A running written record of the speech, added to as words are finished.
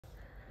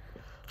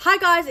Hi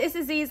guys, it's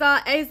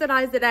Aziza,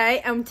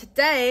 AZIZA, and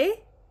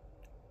today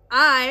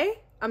I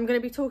am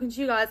going to be talking to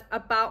you guys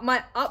about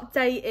my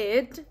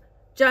updated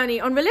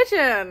journey on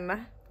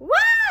religion.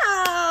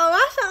 Wow,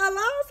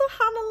 mashallah,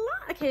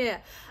 subhanallah. Okay,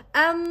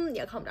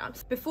 yeah, calm down.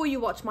 Before you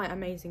watch my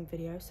amazing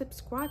video,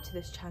 subscribe to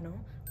this channel,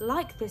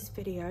 like this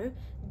video,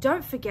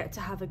 don't forget to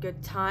have a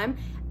good time,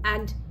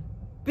 and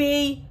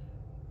be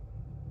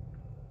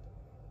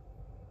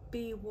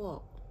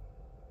what?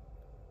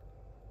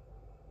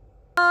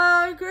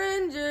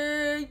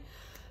 Cringy.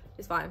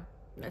 It's fine.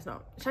 No, it's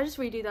not. Should I just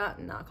redo that?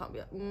 No, I can't be.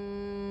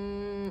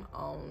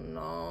 Oh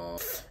no.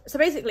 So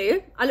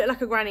basically, I look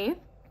like a granny.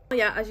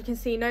 Yeah, as you can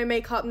see, no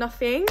makeup,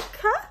 nothing.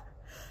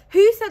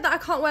 Who said that I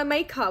can't wear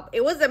makeup?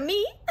 It wasn't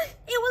me. It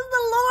was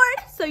the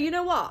Lord. So you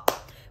know what?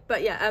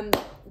 But yeah.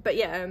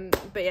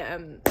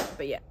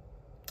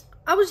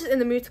 I was just in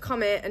the mood to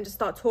comment and just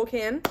start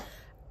talking.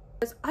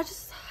 I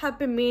just have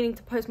been meaning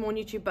to post more on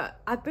YouTube,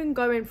 but I've been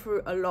going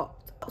through a lot.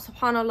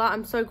 SubhanAllah,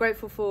 I'm so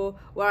grateful for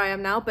where I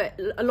am now, but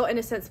a lot in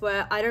a sense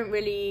where I don't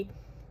really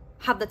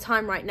have the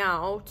time right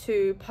now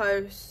to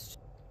post.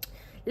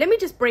 Let me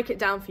just break it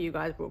down for you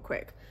guys real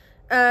quick.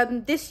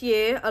 This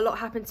year, a lot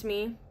happened to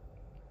me.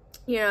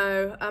 You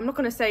know, I'm not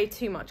going to say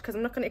too much because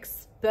I'm not going to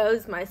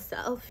expose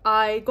myself.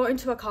 I got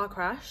into a car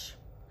crash.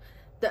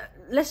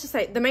 Let's just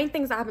say, the main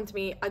things that happened to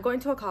me, I got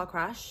into a car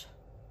crash.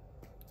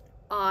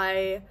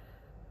 I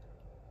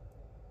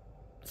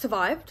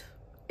survived.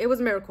 It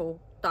was a miracle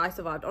that I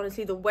survived.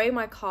 Honestly, the way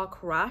my car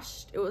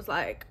crashed, it was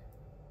like,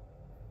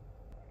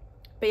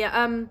 but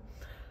yeah,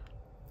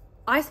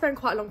 I spent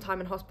quite a long time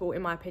in hospital,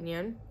 in my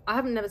opinion. I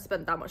haven't never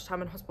spent that much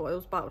time in hospital. It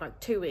was about like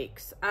 2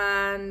 weeks,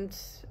 and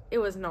it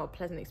was not a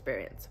pleasant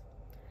experience.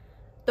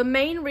 The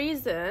main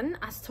reason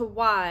as to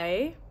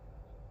why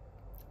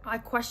I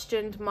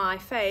questioned my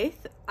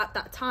faith at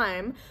that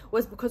time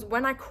was because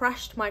when I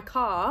crashed my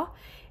car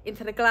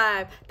into the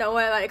Glad, don't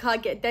worry about it,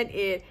 can't get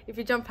dented. If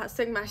you jump out,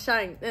 swing my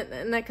shank,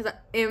 because I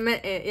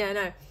admit it, yeah,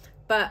 no.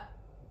 But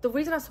the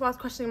reason as to why I was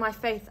questioning my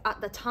faith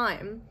at the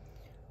time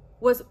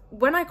was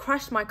when I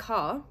crashed my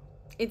car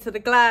into the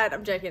Glad,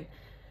 I'm joking.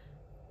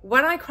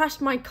 When I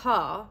crashed my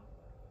car,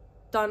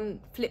 done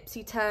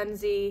flipsy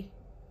turnsy,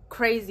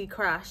 crazy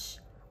crash,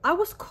 I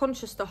was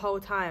conscious the whole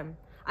time.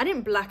 I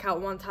didn't black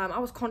out one time. I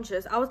was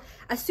conscious.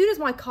 As soon as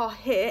my car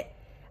hit,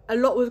 a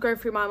lot was going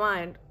through my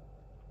mind.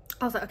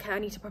 I was like, okay, I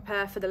need to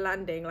prepare for the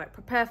landing, like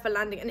prepare for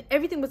landing. And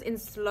everything was in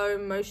slow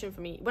motion for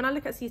me. When I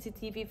look at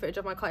CCTV footage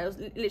of my car, it was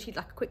literally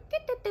like a quick.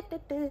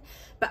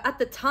 But at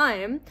the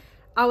time,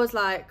 I was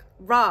like,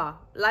 rah,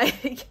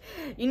 like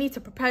you need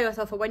to prepare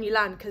yourself for when you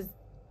land, because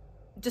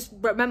just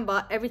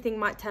remember, everything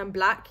might turn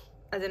black,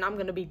 as in I'm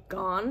going to be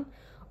gone.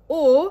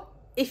 Or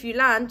if you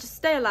land, just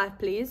stay alive,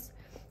 please.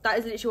 That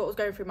is literally what was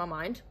going through my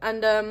mind.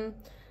 And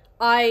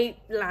I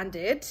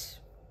landed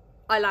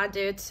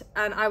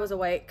and I was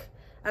awake.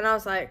 And I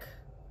was like,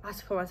 I had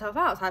to pull myself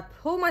out. So I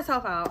pulled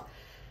myself out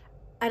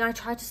and I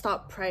tried to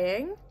start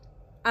praying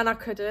and I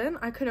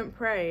couldn't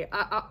pray.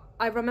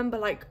 I remember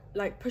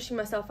like pushing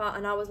myself out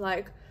and I was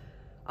like,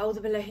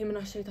 A'udhu billahi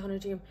minash shaitanir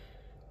rajeem,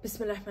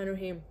 Bismillahir Rahmanir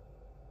Rahim.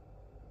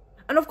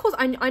 And of course,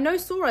 I know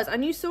surahs. I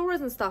knew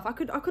surahs and stuff. I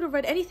could have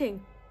read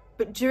anything.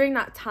 But during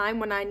that time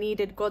when I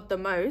needed God the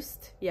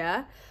most,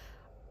 yeah,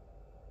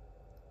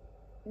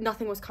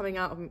 nothing was coming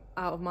out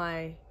of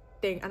my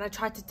thing. And I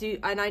tried to do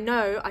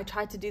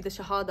the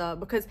shahada,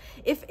 because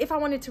if I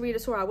wanted to read a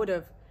surah, I would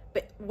have.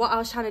 But what I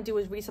was trying to do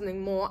was read something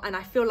more, and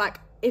I feel like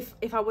if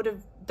I would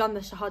have done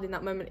the shahada in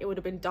that moment, it would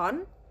have been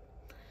done.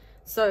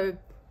 So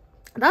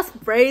that's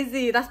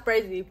crazy.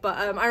 But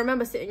I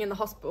remember sitting in the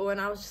hospital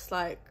and I was just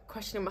like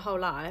questioning my whole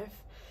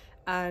life.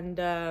 And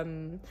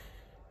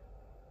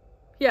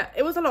yeah,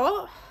 it was a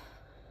lot.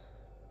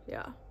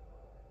 Yeah,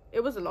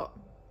 it was a lot.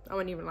 I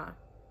wouldn't even lie.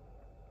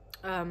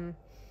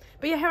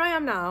 But yeah, here I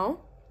am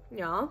now.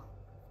 Yeah,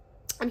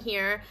 I'm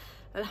here.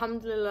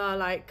 Alhamdulillah,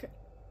 like,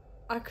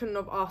 I couldn't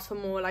have asked for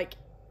more. Like,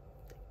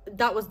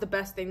 that was the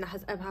best thing that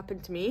has ever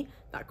happened to me,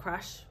 that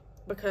crash,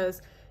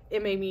 because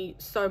it made me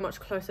so much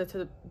closer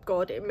to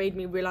God. It made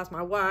me realize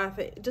my worth.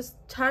 It just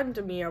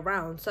turned me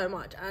around so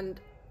much. And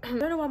I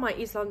don't know why my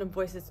East London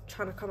voice is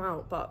trying to come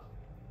out, but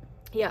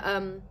yeah,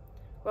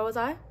 where was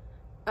I?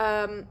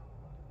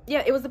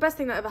 Yeah, it was the best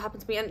thing that ever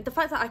happened to me. And the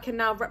fact that I can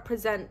now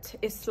represent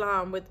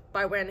Islam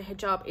by wearing a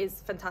hijab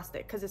is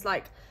fantastic, because it's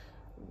like,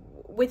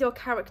 with your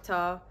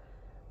character,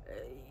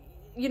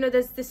 you know,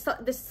 there's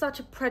such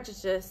a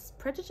prejudice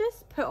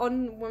put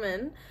on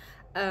women.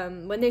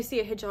 When they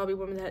see a hijabi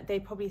woman, they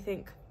probably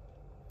think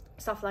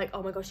stuff like,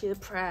 oh my god, she's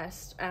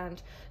oppressed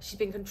and she's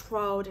being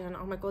controlled, and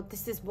oh my god,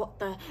 this is what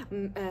the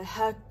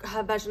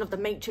her version of the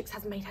Matrix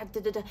has made her,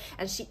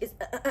 and she is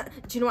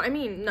do you know what I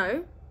mean?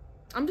 No,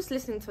 I'm just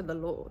listening to the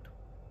Lord.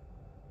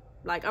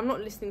 Like, I'm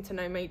not listening to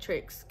no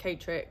Matrix,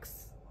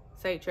 K-Trix,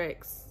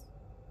 Say-Trix,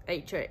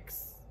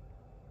 8-Trix,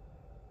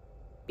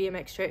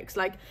 BMX tricks.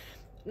 Like,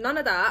 none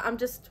of that. I'm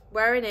just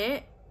wearing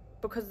it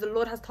because the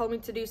Lord has told me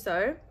to do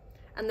so.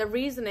 And the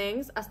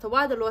reasonings as to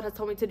why the Lord has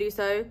told me to do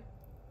so,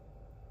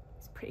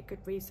 it's a pretty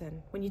good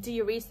reason. When you do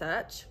your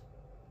research,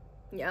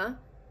 yeah,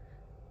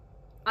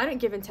 I don't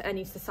give in to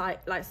any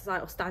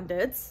societal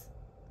standards.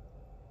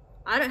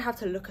 I don't have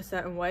to look a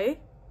certain way.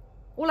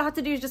 All I have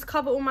to do is just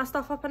cover all my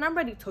stuff up and I'm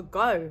ready to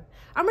go.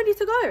 I'm ready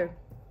to go.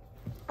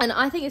 And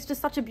I think it's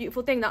just such a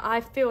beautiful thing that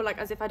I feel like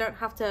as if I don't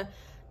have to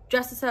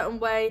dress a certain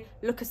way,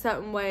 look a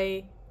certain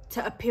way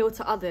to appeal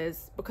to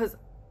others, because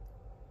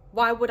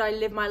why would I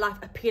live my life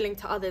appealing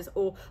to others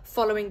or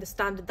following the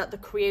standard that the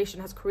creation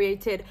has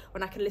created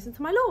when I can listen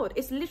to my Lord?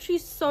 It's literally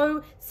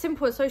so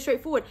simple and so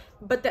straightforward.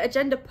 But the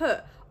agenda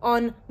put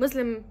on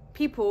Muslim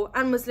people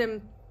and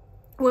Muslim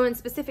women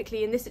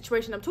specifically in this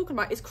situation I'm talking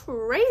about is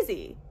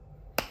crazy.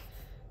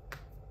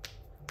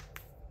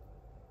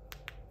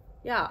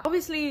 Yeah,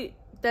 obviously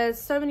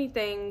there's so many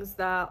things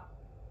that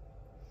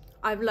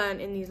I've learned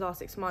in these last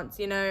 6 months,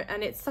 you know,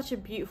 and it's such a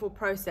beautiful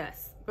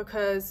process,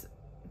 because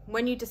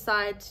when you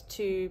decide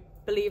to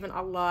believe in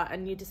Allah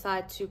and you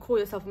decide to call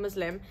yourself a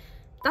Muslim,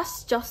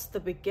 that's just the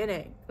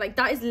beginning. Like,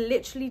 that is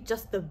literally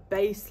just the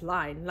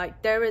baseline.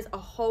 Like, there is a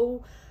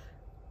whole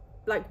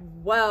like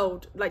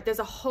world, like there's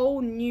a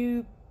whole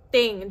new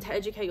thing to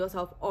educate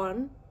yourself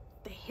on: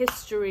 the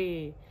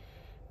history,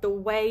 the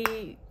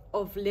way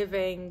of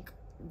living,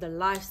 the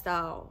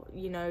lifestyle,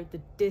 you know, the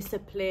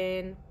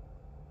discipline.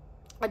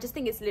 I just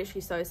think it's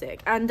literally so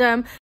sick.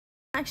 And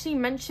actually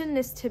mentioned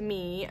this to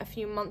me a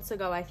few months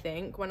ago, I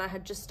think, when I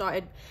had just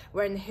started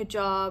wearing the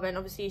hijab, and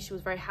obviously she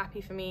was very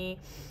happy for me.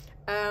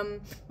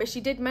 But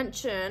she did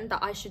mention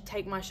that I should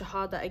take my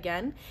shahada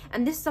again,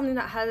 and this is something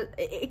that has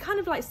it kind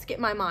of like skipped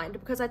my mind,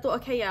 because I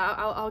thought, okay, yeah,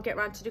 I'll get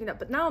around to doing that.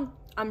 But now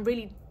I'm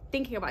really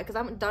thinking about it, because I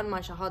haven't done my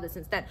shahada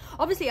since then.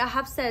 Obviously I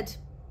have said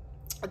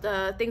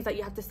the things that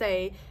you have to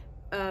say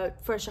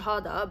for a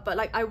shahada, but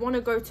like I want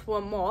to go to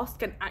a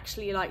mosque and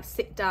actually like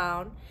sit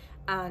down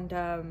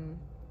and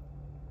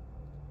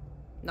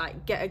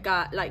like get a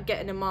guy, like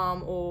get an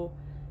imam or,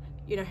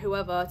 you know,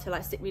 whoever to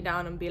like sit me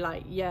down and be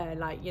like, yeah,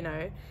 like, you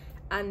know.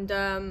 And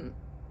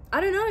I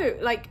don't know,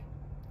 like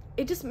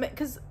it just,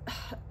 because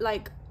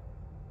like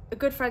a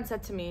good friend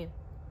said to me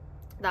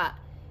that,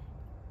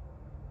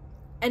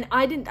 and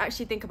I didn't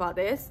actually think about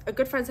this, a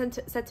good friend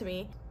said to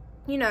me,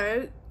 you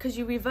know, because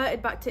you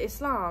reverted back to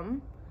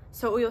Islam,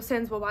 so all your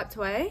sins were wiped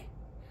away.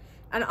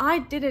 And I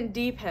didn't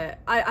deep it.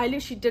 I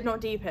literally did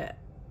not deep it.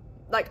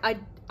 Like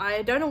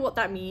I don't know what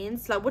that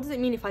means. Like, what does it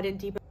mean if I didn't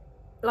deep it?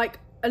 Like,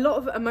 a lot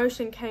of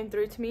emotion came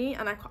through to me,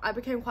 and I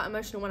became quite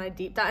emotional when I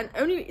deeped that. And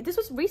only, this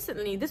was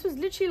recently, this was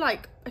literally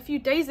like a few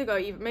days ago,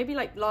 even maybe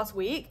like last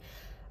week.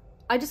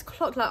 I just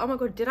clocked like, oh my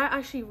god, did I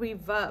actually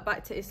revert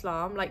back to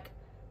Islam? Like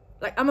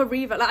I'm a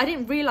revert. Like, I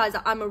didn't realize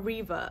that I'm a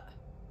revert.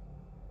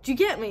 Do you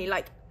get me?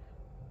 Like,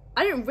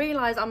 I didn't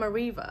realize I'm a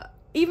revert,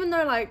 even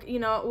though, like, you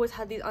know, I always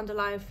had these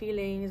underlying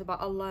feelings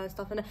about Allah and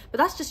stuff, but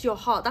that's just your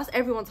heart. That's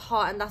everyone's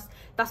heart, and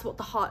that's what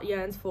the heart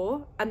yearns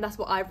for, and that's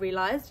what I've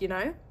realized, you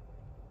know,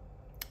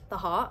 the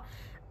heart.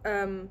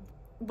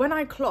 When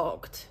I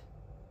clocked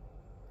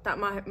that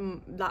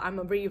I'm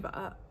a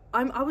revert,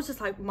 I was just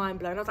like mind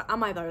blown. I was like,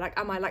 am I though? Like,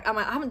 am I?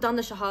 I haven't done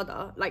the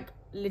shahada like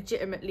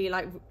legitimately,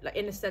 like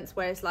in a sense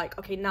where it's like,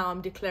 okay, now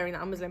I'm declaring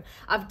that I'm Muslim.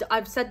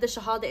 I've said the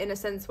shahada in a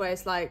sense where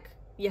it's like,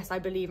 yes, I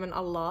believe in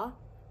Allah.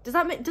 Does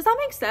that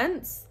make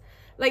sense?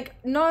 Like,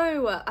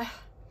 no,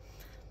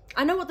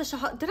 I know what the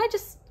shahada, did I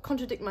just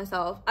contradict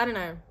myself? I don't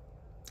know.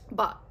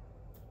 But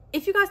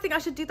if you guys think I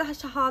should do the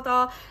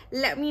shahada,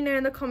 let me know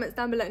in the comments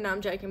down below. No,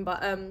 I'm joking.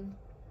 But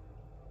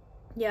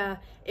yeah,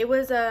 it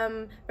was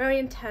very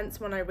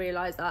intense when I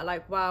realized that,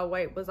 like, wow,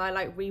 wait, was I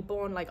like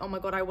reborn? Like, oh my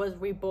god, I was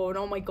reborn.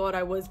 Oh my god,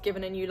 I was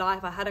given a new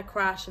life. I had a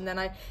crash, and then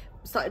I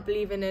started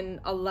believing in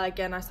Allah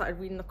again. I started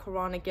reading the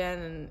Quran again,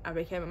 and I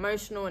became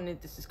emotional, and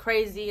this is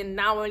crazy. And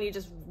now I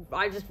just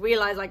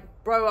realized, like,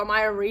 bro, am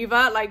I a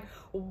revert? Like,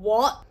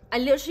 what? I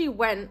literally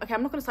went, okay,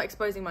 I'm not gonna start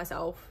exposing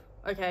myself,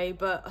 okay,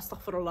 but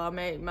astaghfirullah,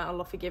 may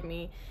Allah forgive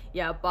me.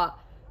 Yeah, but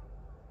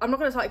I'm not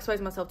gonna start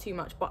exposing myself too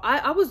much. But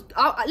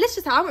let's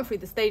just say I went through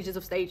the stages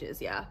of stages.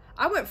 Yeah,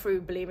 I went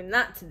through believing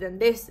that to then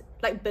this,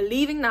 like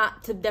believing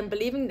that to then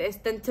believing this,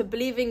 then to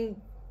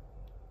believing,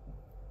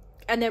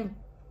 and then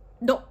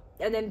not,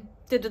 and then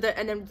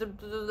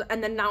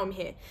and then now I'm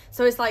here.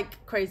 So it's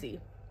like crazy.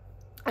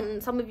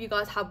 And some of you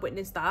guys have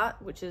witnessed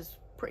that, which is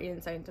pretty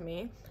insane to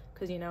me,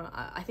 because, you know,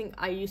 I think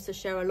I used to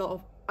share a lot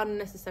of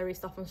unnecessary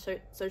stuff on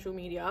social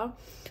media.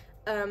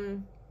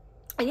 And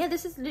yeah,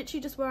 this is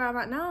literally just where I'm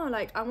at now.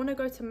 Like, I want to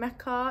go to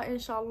Mecca,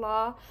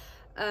 inshallah.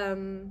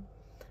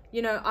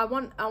 You know, I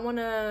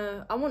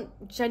want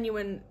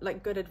genuine,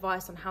 like, good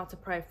advice on how to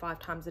pray 5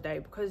 times a day,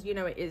 because, you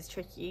know, it is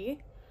tricky.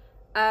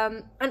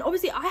 And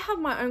obviously I have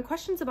my own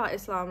questions about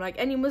Islam, like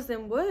any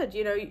Muslim would.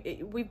 You know,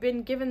 we've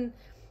been given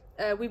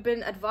we've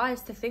been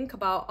advised to think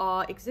about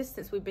our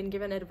existence. We've been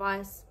given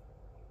advice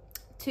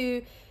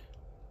to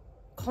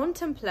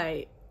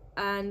contemplate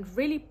and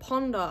really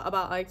ponder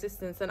about our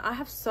existence. And I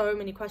have so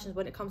many questions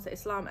when it comes to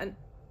Islam, and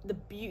the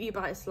beauty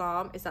about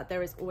Islam is that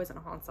there is always an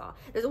answer.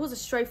 There's always a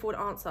straightforward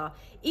answer,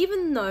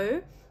 even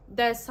though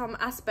there's some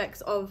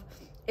aspects of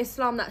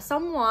Islam that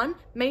someone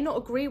may not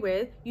agree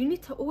with. You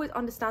need to always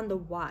understand the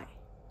why.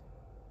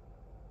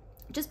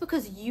 just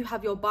because you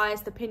have your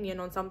biased opinion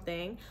on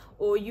something,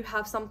 or you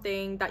have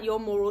something that your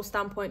moral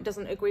standpoint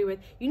doesn't agree with,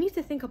 you need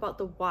to think about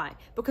the why.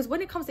 Because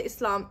when it comes to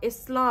Islam,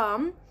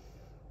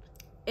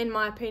 in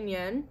my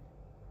opinion,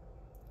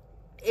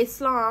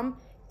 Islam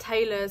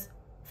tailors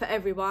for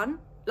everyone.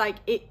 Like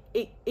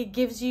it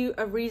gives you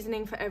a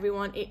reasoning for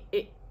everyone.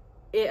 It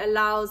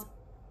allows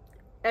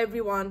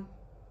everyone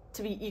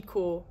to be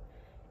equal.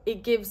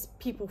 It gives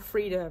people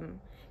freedom.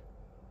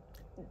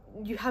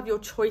 You have your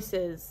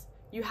choices.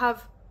 You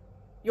have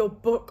your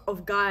book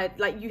of guide,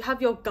 like you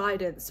have your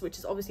guidance, which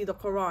is obviously the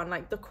Quran.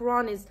 Like the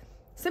Quran is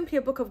simply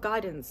a book of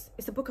guidance.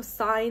 It's a book of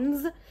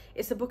signs.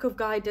 It's a book of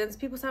guidance.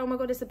 People say, oh my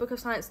god, it's a book of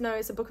science. No,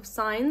 it's a book of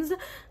signs.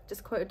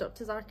 Just quoted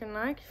Dr. Zakir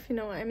Naik, if you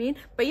know what I mean.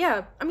 But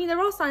yeah, I mean, there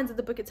are signs in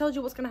the book. It tells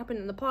you what's going to happen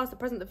in the past, the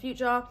present, the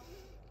future.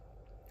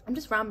 I'm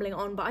just rambling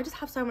on, but I just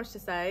have so much to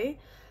say,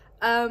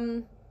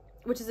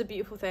 which is a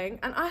beautiful thing.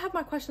 And I have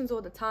my questions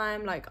all the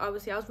time. Like,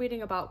 obviously, I was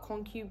reading about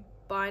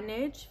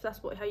concubinage, if that's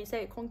how you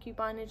say it,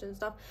 concubinage and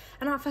stuff.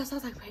 And at first I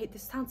was like, wait,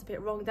 this sounds a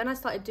bit wrong. Then I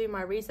started doing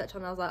my research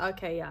and I was like,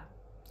 okay, yeah,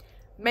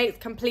 makes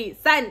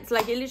complete sense.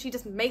 Like, it literally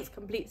just makes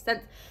complete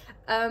sense.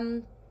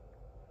 And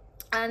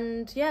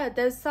yeah,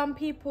 there's some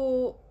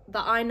people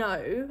that I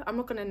know, I'm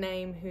not gonna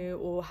name who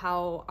or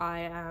how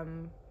I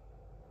am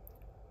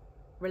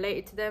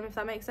related to them, if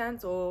that makes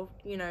sense, or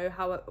you know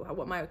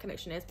what my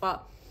connection is,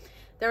 but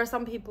there are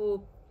some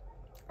people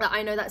that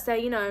I know that say,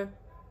 you know,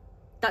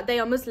 that they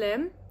are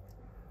Muslim.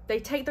 They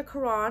take the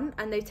Quran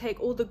and they take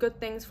all the good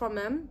things from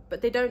them,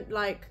 but they don't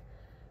like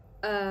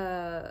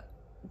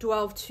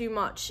delve too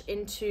much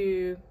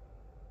into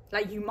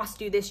like, you must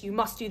do this, you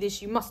must do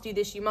this, you must do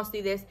this, you must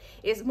do this.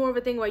 It's more of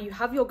a thing where you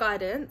have your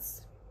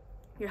guidance,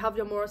 you have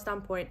your moral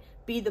standpoint,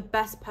 be the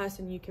best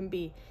person you can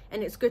be.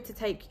 And it's good to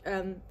take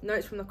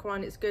notes from the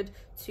Quran. It's good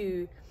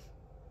to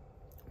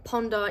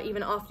ponder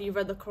even after you've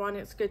read the Quran.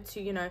 It's good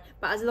to, you know,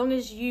 but as long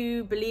as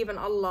you believe in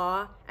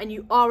Allah and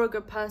you are a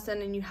good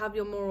person and you have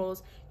your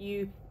morals,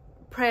 you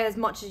pray as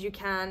much as you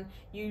can,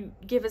 you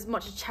give as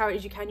much charity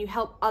as you can, you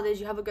help others,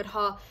 you have a good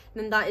heart,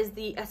 then that is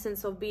the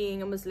essence of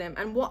being a Muslim.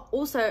 And what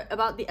also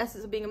about the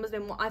essence of being a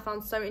Muslim, what I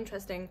found so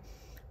interesting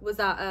was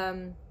that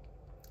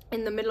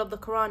in the middle of the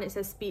Quran it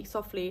says speak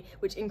softly,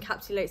 which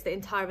encapsulates the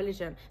entire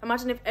religion.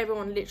 Imagine if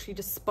everyone literally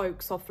just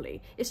spoke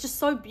softly. It's just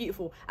so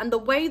beautiful. And the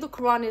way the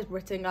Quran is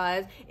written,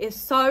 guys, is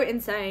so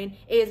insane.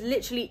 It is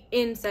literally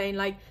insane.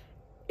 Like,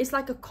 it's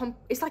like a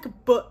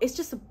book. It's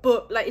just a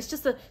book. Like, it's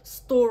just a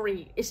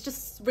story. It's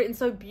just written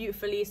so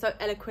beautifully, so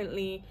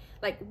eloquently.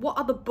 Like, what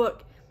other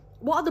book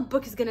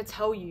is going to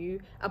tell you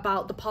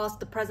about the past,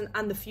 the present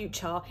and the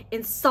future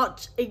in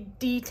such a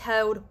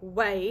detailed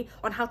way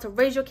on how to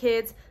raise your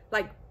kids,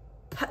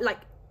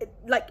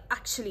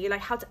 actually,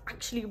 like how to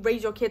actually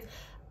raise your kids,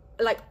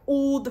 like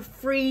all the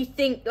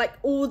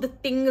all the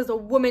things a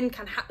woman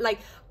can have, like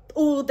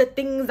all the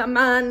things a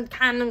man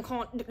can and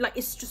can't do. Like,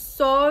 it's just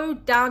so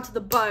down to the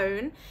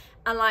bone.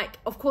 And like,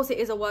 of course it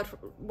is a word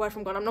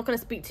from God. I'm not going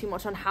to speak too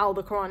much on how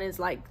the Quran is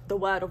like the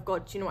word of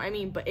God, do you know what I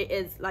mean? But it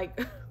is like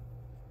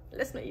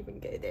let's not even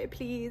go there,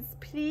 please.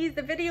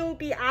 The video will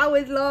be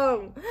hours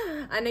long.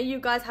 I know you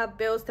guys have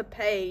bills to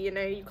pay, you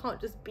know, you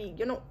can't just be,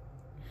 you're not,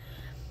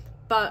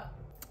 but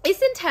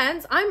it's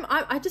intense.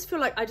 I just feel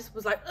like I just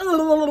was like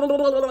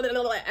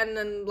and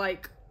then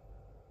like,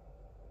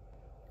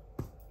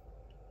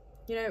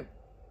 you know,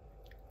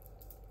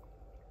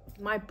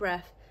 my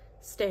breath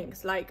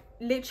stinks. Like,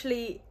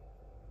 literally,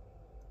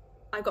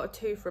 I got a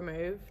tooth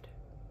removed.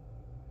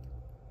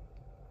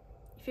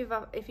 If you've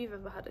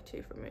ever had a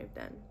tooth removed,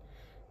 then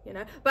you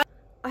know. But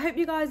I hope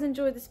you guys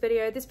enjoyed this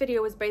video. This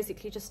video was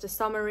basically just a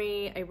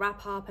summary, a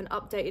wrap up, an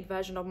updated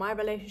version of my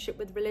relationship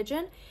with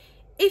religion.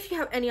 If you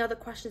have any other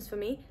questions for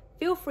me,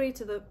 feel free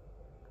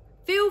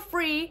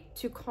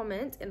to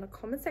comment in the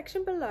comment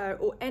section below,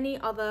 or any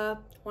other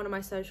one of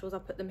my socials. I'll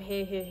put them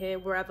here,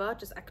 wherever.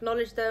 Just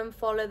acknowledge them,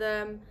 follow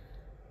them,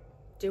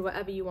 do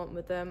whatever you want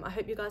with them. I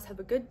hope you guys have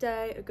a good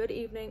day, a good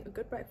evening, a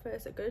good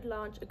breakfast, a good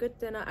lunch, a good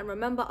dinner, and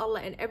remember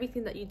Allah in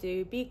everything that you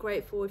do. Be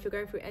grateful. If you're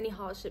going through any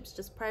hardships,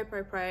 just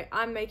pray.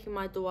 I'm making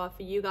my dua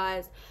for you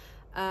guys.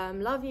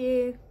 Love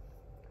you.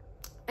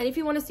 And if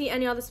you want to see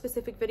any other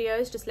specific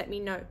videos, just let me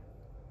know.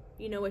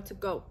 You know where to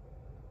go.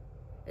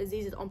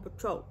 Aziz is on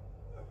patrol.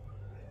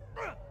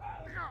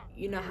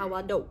 You know how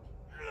I do.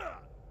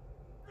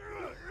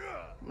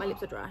 My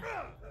lips are dry.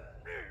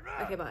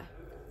 Okay, bye.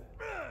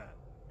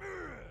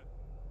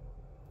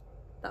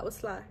 That was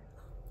sly.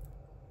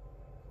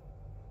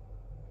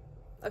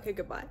 Okay,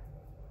 goodbye.